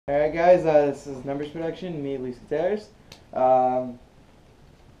Alright guys, this is Numbers Production, me, Lisa Taylors.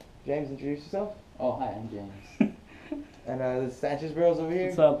 James, introduce yourself. Oh, hi, I'm James. And this is Sanchez Bros over here.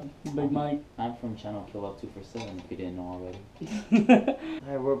 What's up, Big Mike? I'm from channel Kill247 if you didn't know already.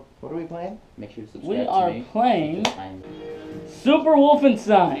 Alright, what are we playing? Make sure to subscribe We to are me. playing Super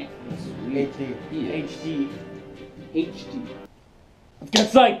Wolfenstein HD. HD. HD. Get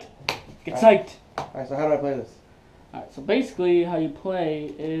psyched! Get psyched! Alright, so how do I play this? Alright, so basically how you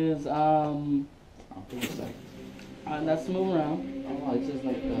play is, I'm pretty psyched. let's move around. Oh wow, this is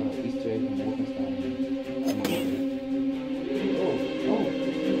like the Easter egg from Wolfenstein.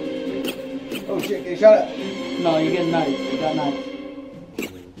 Oh shit, get shot at! No, you get knife. You got knife.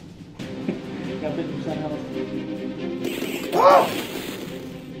 You got 50% health. Ah!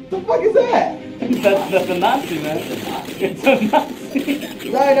 The fuck is that? That's a Nazi, man. It's a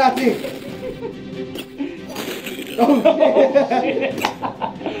Nazi. Die, Nazi! Oh shit!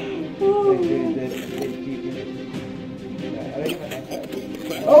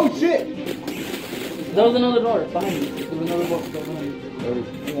 Oh shit! There was another door behind you. There was another door behind you.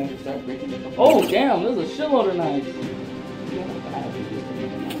 Oh damn, there's a shitload of knives.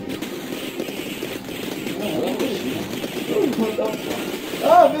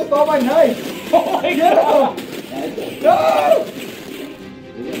 Oh, I missed all my knives! Oh my god! No!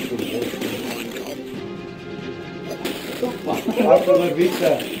 After La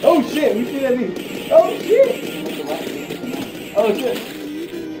Vista. Oh shit, who shit at me? Oh shit! Oh shit!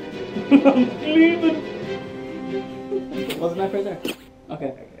 I'm leaving. Was a knife right there?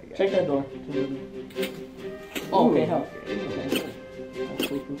 Okay. Check that door. Oh, okay, help. Okay.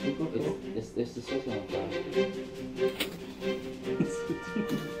 It's the social one.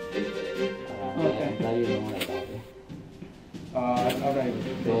 Okay. I'm glad you don't want to die. I'm not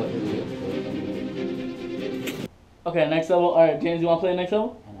even. Okay, next level. Alright, James, you want to play the next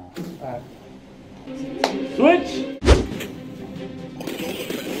level? Alright. Switch!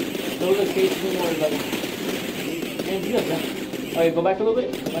 There was a case thing where like... James, you have that. Alright, go back a little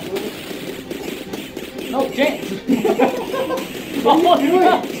bit. Go back a little bit. No, James! What are you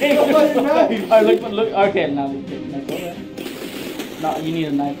doing? James! Go find your knife. Alright, look. Okay, now we get a knife over there. No, you need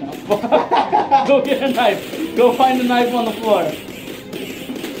a knife now. Go get a knife. Go find the knife on the floor.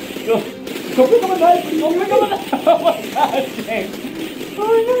 Go pick up a knife. Go pick up a knife. Oh my god, James. Oh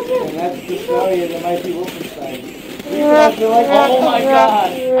my god, James. And that's the story of the mighty Wolfenstein. Oh my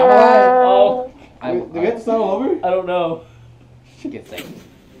god. Oh. Do we have to start all over? I don't know. Get safe.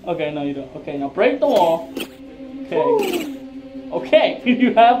 Okay, no you don't. Okay, now break the wall. Okay. Okay,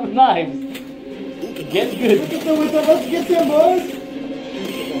 you have knives. Get good. Let's get them, boys!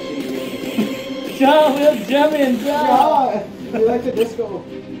 John, we're jamming, John. God! He likes the disco.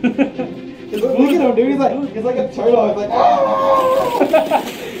 Look at him, dude. He's like a turtle. He's like, ah!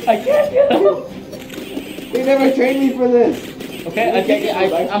 I can't get him. They never trained me for this. Okay, I think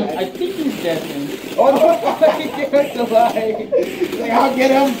he's dead, man. Oh no! He can't alive. He's like, I'll get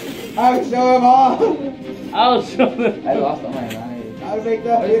him. I'll show him off. I'll show them. I lost all my knives. I'll make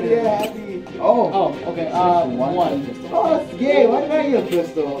that video happy. Oh. Oh, okay. One. Oh, that's gay. Why did I use a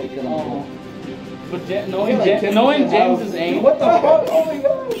pistol? Oh. But knowing James's aim. What the fuck? Oh my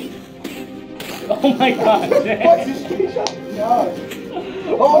god. Oh my god, James. What? Just straight shot the dog.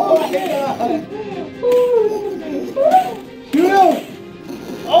 Oh my god. Shoot him.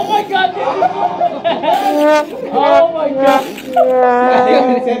 Oh my god, James. Oh my god.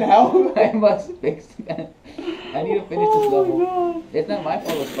 Help. I must fix that. I need to finish this level. God. It's not my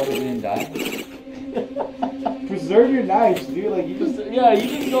fault this fucker didn't die. Preserve your knives, dude. Like you just. Yeah, you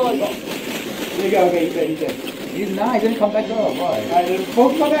just go like. Oh. There you go. Okay, he's dead. He's not. He didn't come back up. Why? Alright, then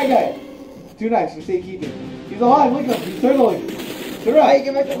focus on that guy. 2 knives for safekeeping. He's alive. Look at him. He's turtling. Turn around.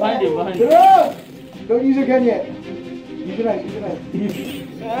 Get back to Behind you. Turn around. Don't use your gun yet. Use your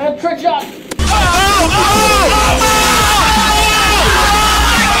knife. Trick shot.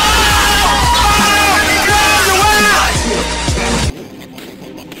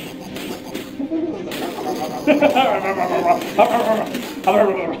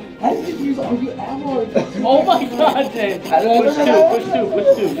 How did you use all your ammo? Oh my god, James. Push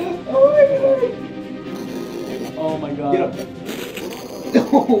two. Oh my god. Get him.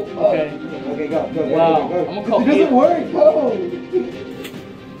 Okay. Okay, go. Wow. Go. I'm gonna call It doesn't work. Go.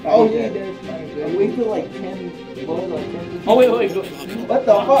 Oh, yeah. there's Wait till like 10. Oh wait. Go. What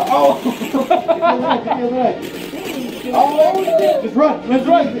the fuck? Oh. Give me a knife. Oh, just run. Just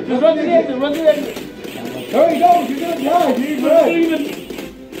run to the exit. Hurry, go. You're gonna die, dude. Run.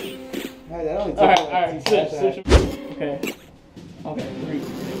 Alright, Alright, switch. Okay. 3.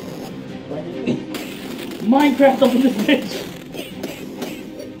 Minecraft up in this bitch.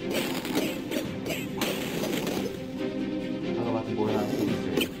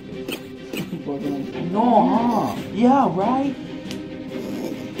 Yeah, right?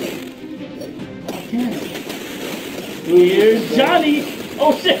 Here's Johnny!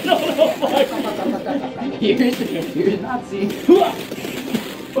 Oh shit, no, fuck! Here's Nazi.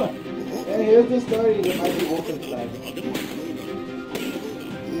 Hey, here's the story. It might be Wolfenstein.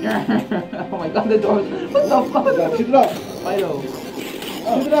 Oh my god, the door. What the fuck? Shoot it up. Fido.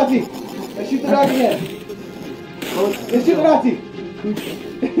 Shoot the Nazi. Let's shoot the Nazi again. Let's shoot the Nazi.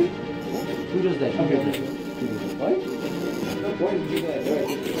 Who does that? Okay. What? No point in doing that.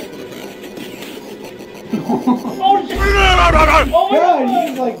 Oh shit! Oh my God, he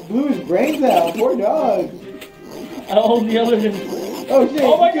just like blew his brains out. Poor dog. I hold the other hand. Oh shit.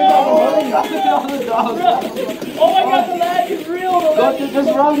 Oh my god! Oh my god, look at all the dogs. Oh my god, the lag is real! The Go lag to is just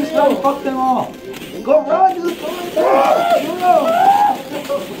run, just run, fuck them all. Go run, just go.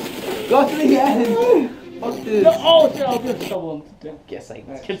 Go to the end. Fuck this. No, oh shit, I'll just shovel him to death. Guess I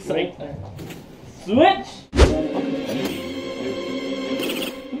Get psyched. Switch!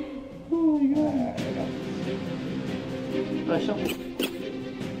 Oh my god. shovel.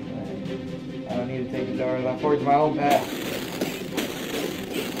 I don't need to take the doors. I'll forge my own path.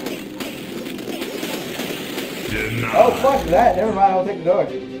 Oh, fuck that. Never mind. I'll take the door.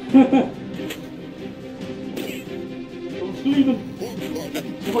 I'm sleeping.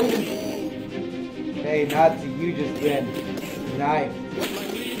 Hey, Nazi, you just been knifed.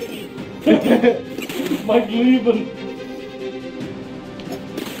 Mike leaving.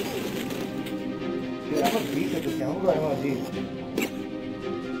 Dude, I'm a beast at this game. I'm going to MLG.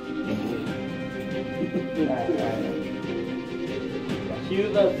 Cue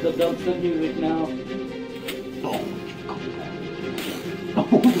the dubstep music now. Oh,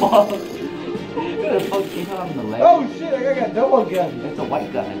 fuck. Who the fuck came out on the leg? Oh, shit. I got a double gun. It's a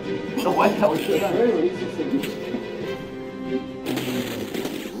white guy. It's a white guy with two guns. Very racist of you.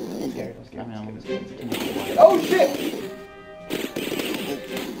 I'm scared. I'm scared. I mean, I'm scared. just Oh, shit.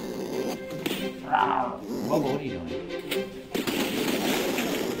 Bubba, what are you doing?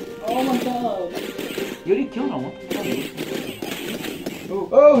 Oh my god. You already killed him. What the fuck?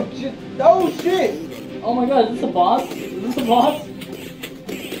 Oh, shit. Oh, shit. Oh my god, is this a boss? Is this a boss?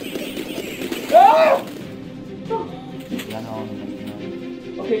 Ah! Yeah, no,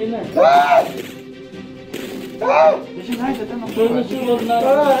 Okay, in there. Ah! Ah! There's your knife, that's on the There's floor. the shoe of knife. I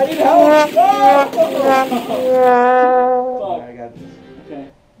need help. Ah! Fuck. I got this. Okay.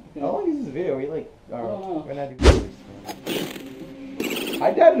 How long is this video? We like, I don't know. we're not doing this. I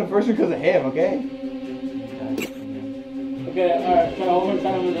died in the first one because of him, okay? Okay, alright, try one more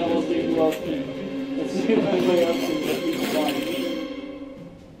time and then we'll see who else can. Let's see if anybody else can get these flying.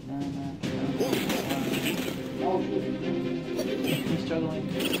 Oh shit. He's struggling.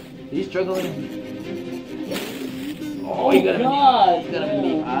 He's struggling. Oh, you got him. God, You got him in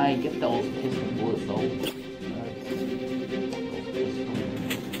the eye. Get those pistol bullets though.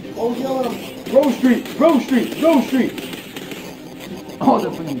 Oh, yell at him. Grove Street! Grove Street! Grove Street! Oh,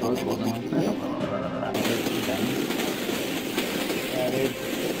 they're putting doors closed on him.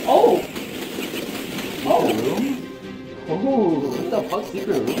 Oh! Oh, room? Ooh! What the fuck,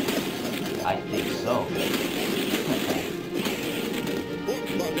 secret room? I think so.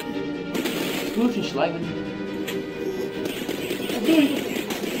 Exclusion Schleiben.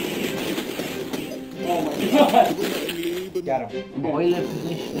 Oh my god! Got him. Boiler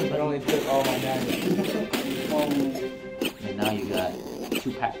position. But only took all my knives. And now you got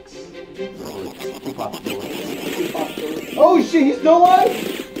 2 packs. Bullets. 2 pop bullets. Oh shit, he's still alive?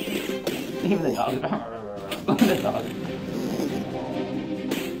 Even the dog. The dog.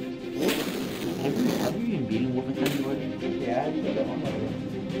 Have you been beating Wolfenstein already? Yeah, I think that one.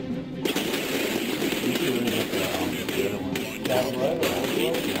 You should really get the other one. That one?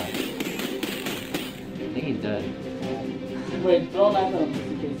 Yeah. I think he's dead. Wait, throw a knife at him just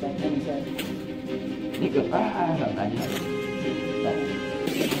in case that any side. Nigga, imagine.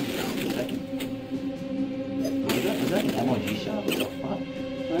 Is that an MOG shot? What the fuck?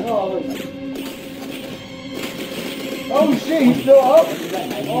 I know all of them. Oh shit, he's still up?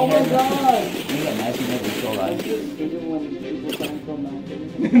 Oh my god! You got knife, you never still I alive. just figured when people try and throw knives at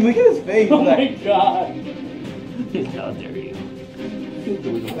me. Look at his face. Oh my Like, god! How dare you?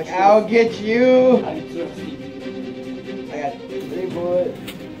 like, I'll get you. I trust you. I got 3 bullets.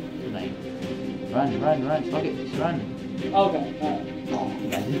 Like, run, fuck it, just run. Okay, alright.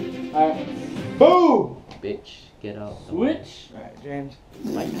 Imagine. Alright. Boom! Bitch, get out. Switch! Alright, James.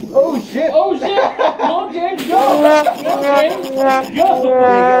 Like, Oh shit! Oh shit! Go, James, go! Go, James! Go! Okay, get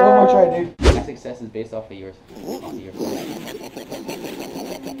one more try, dude. my success is based off of yours.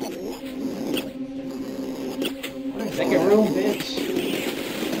 Second room, bitch.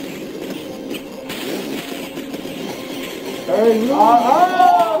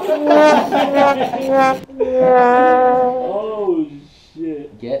 Oh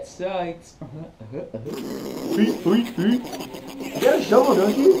shit. Get psyched. You got a shovel,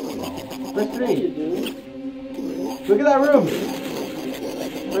 don't you? Press 3. Look at that room.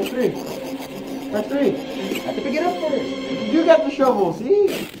 Press 3. Press 3. I have to pick it up first. You got the shovel, see?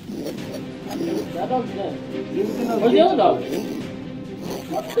 That dog's dead. Where's the other dog?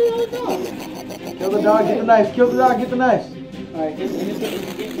 What's the other dog? Kill the dog, get the knife. Kill the dog, get the knife. Alright, hit the gate.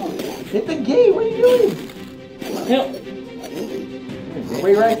 Hit the gate, what are you doing? Kill.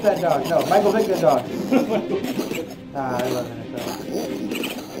 Ray Rice that dog. No, Michael Vick that dog. I love it.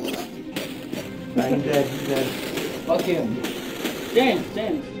 He's dead, he's dead. Fuck him. James.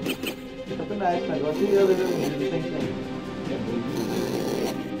 Pick up the knife, now go to the other room and do the same thing.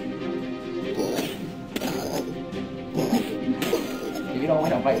 If you don't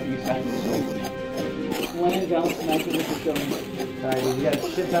want to fight, you stop the When in doubt, smack it with the shovel. Alright, dude, you got a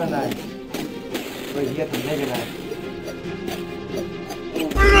shit ton of knives. Wait, you got the mega knife.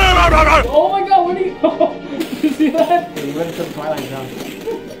 Oh my god, where do you go? Did you see that? Hey, you went into the Twilight Zone.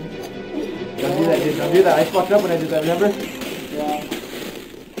 Don't do that, dude. Don't do that. I fucked up when I did that, remember? Yeah.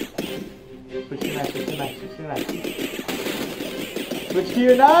 Switch to your knife, Switch to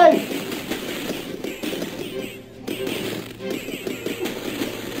your knife!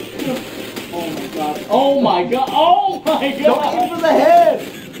 Oh my god. Don't aim for the head!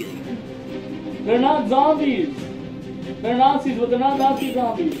 They're not zombies. They're Nazis, but they're not Nazi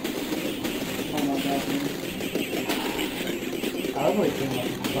zombies. Oh my god. I love how he came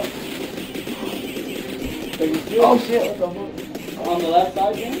up. Oh shit, what the fuck? On the left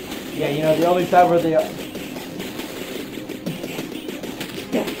side, James? Yeah, you know, the only side where they are.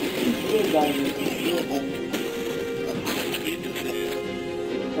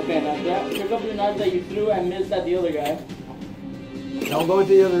 Okay, now pick up your knife that you threw and missed at the other guy. Don't go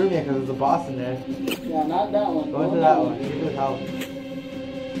into the other room yet because there's a boss in there. Yeah, not that one. Go into that one. Get his help.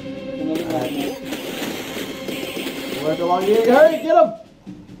 Work along the edge. Hurry, get him!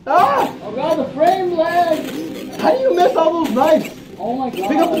 Ah! Oh god, the frame lag! How do you miss all those knives? Oh my god.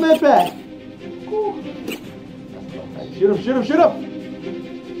 Pick up the med pack. Shoot him!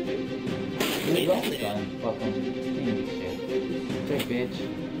 Fucking shit. Big bitch.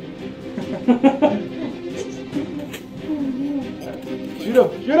 Shoot him!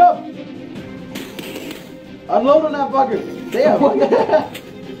 Unload on that fucker! Damn!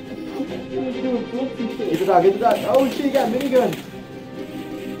 Get the dog! Oh shit, you got miniguns!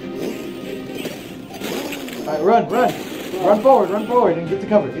 Alright, run forward, and get to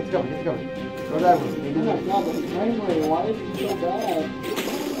cover. Go to that room. Oh my god, the frame rate, why is it so bad?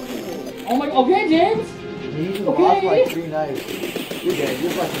 Oh my, okay, James! You lost like 3 knives. You're dead,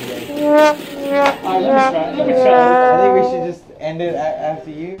 you're fucking dead. Alright, let me try. I think we should just end it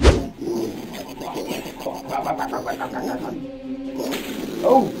after you.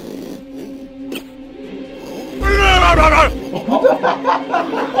 Oh!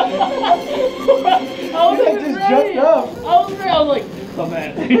 I was You just jumped up. I was like, come at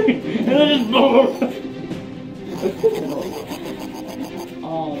me. And then just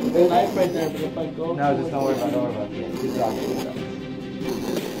there's a knife right there, but if I go... No, just don't worry about it. Yeah, good job.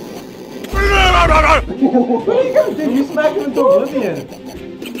 What are you gonna do? You smacked him into oblivion.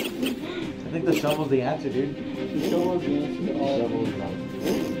 I think the shovel's the answer, dude. The shovel's the answer to all.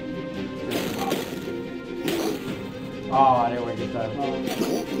 Oh, I didn't work this time.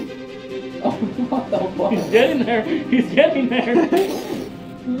 Oh, what the fuck? He's getting there.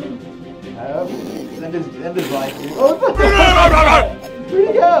 End his life, dude. Oh, where'd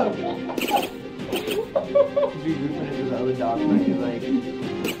he go? He's regrouping into the other dog, but he's like...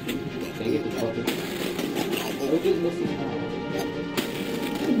 Can I get this fucker? Look who's missing now.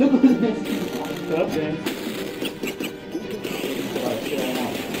 Look who's missing. Shut up, James.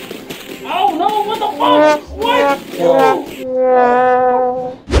 Oh no, what the fuck? What?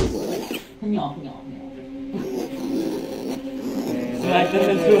 No. Smack them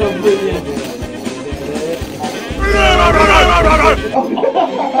into oblivion.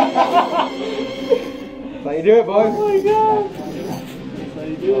 That's how you do it, boys. Oh my god. That's how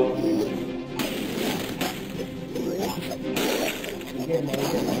you do it.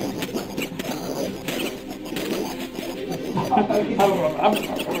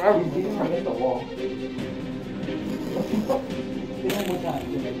 the wall.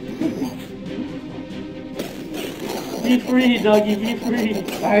 Be free, doggy, be free.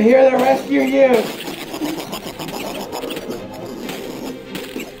 I'm here to rescue you.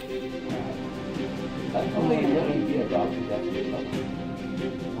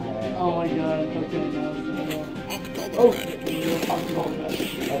 Oh my god, okay, now. Oh,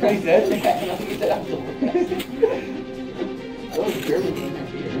 That's what he said? He said I'm so fast. I was barely getting that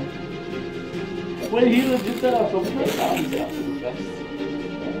beer. Wait, he legit said I'm so fast. He said I'm super fast.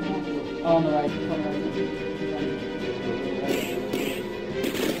 Oh, on the right. On the right.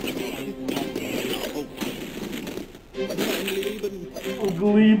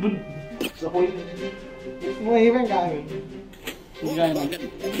 Gleben. So we Well, even got me. You got him.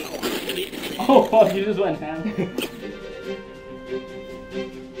 Oh, fuck, you just went ham.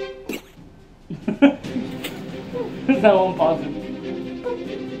 That one positive.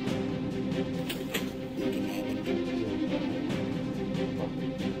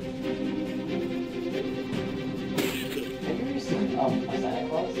 have you ever seen a Santa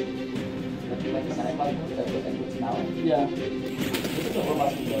Claus? Like a Santa Claus movie that puts an out? Yeah. This is a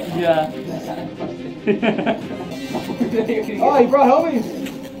robot studio. Yeah. That Santa Claus thing. Oh, he brought homies!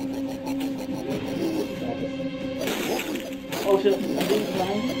 Oh shit. I think it's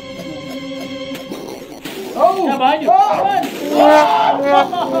behind you. Oh! Yeah, behind you. Oh!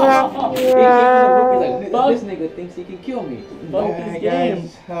 He came from the roof, he's like, this nigga thinks he can kill me. Fuck Yeah, this game.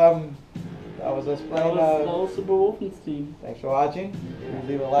 guys, that was us That playing. was Super Wolfenstein. Thanks for watching.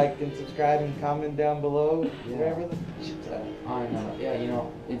 Leave a like and subscribe and comment down below. Wherever the shit's at. Yeah, you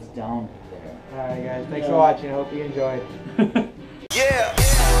know, it's down there. Alright, guys. Thanks for watching. I hope you enjoyed.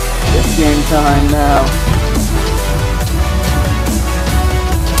 It's game time now.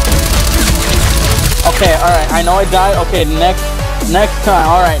 Okay, alright, I know I died. Okay, next time.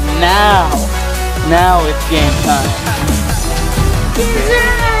 Alright, now it's game time.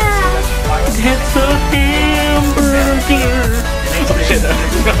 It's a hamburger.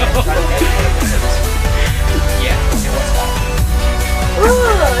 Ooh,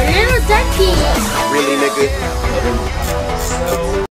 little ducky. Really, nigga?